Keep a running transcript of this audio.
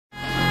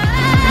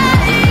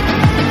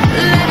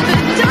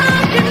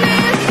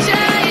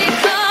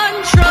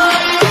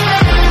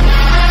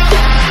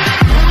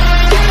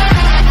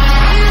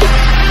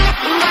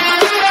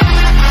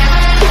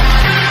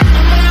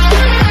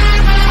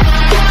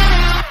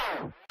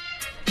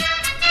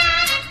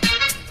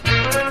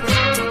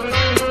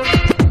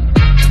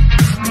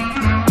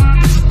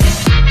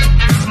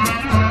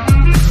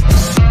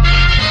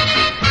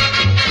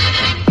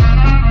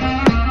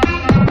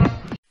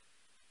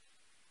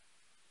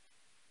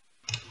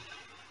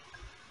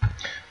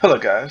Hello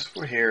guys,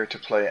 we're here to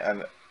play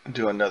and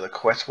do another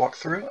quest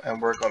walkthrough,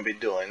 and we're going to be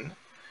doing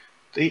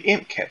the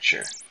imp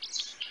catcher.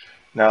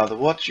 Now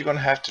what you're going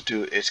to have to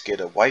do is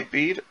get a white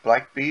bead,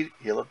 black bead,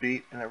 yellow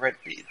bead, and a red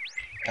bead.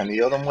 And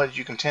the other one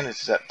you can tend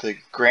is at the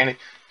granny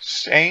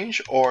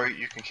exchange, or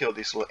you can kill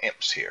these little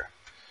imps here.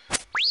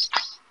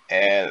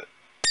 And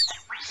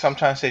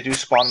sometimes they do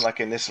spawn like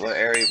in this little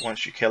area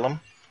once you kill them,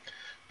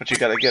 but you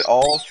got to get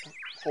all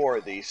 4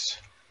 of these.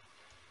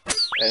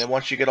 And then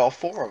once you get all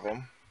 4 of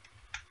them,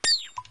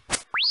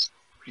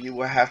 you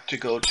will have to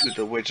go to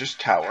the wizard's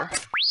tower,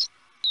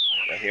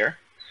 right here,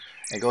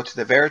 and go to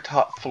the very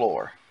top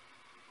floor.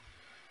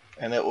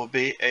 And it will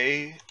be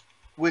a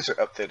wizard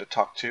up there to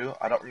talk to.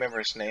 I don't remember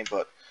his name,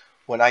 but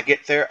when I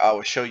get there, I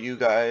will show you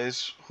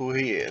guys who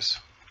he is.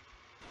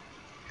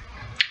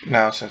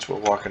 Now, since we're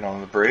walking on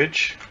the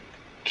bridge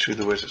to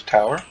the wizard's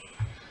tower,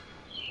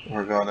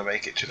 we're going to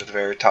make it to the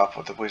very top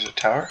of the wizard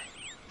tower.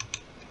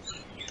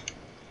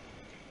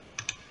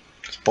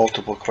 There's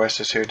multiple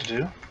quests here to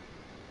do.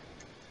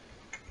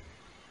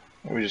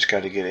 We just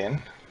got to get in,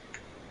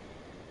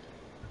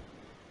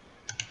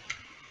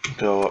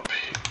 go up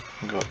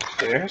the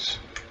stairs,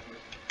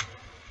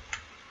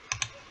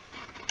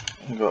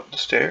 and go up the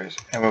stairs,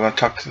 and we're going to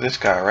talk to this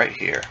guy right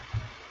here.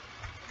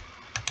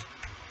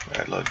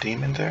 Got a little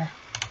demon there.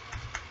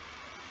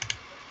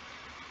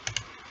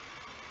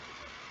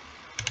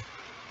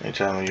 You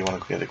tell him you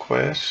want to get a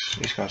quest.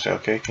 He's going to say,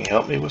 okay, can you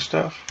help me with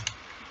stuff?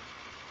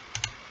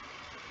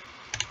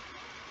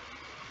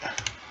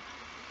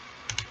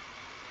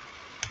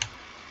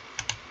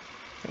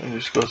 And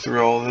just go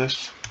through all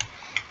this.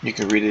 You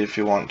can read it if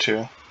you want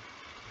to.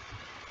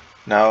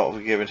 Now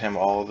we're giving him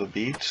all the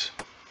beads.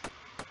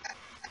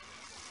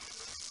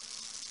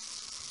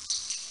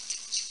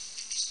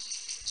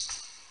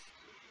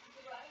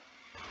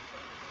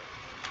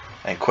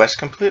 And quest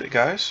completed,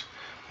 guys.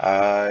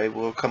 I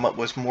will come up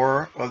with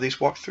more of these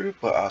walkthroughs,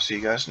 but I'll see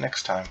you guys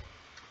next time.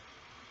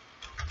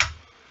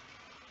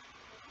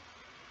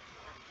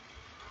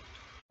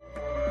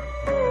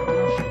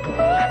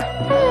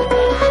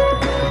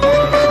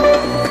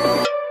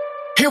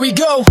 Here we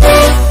go.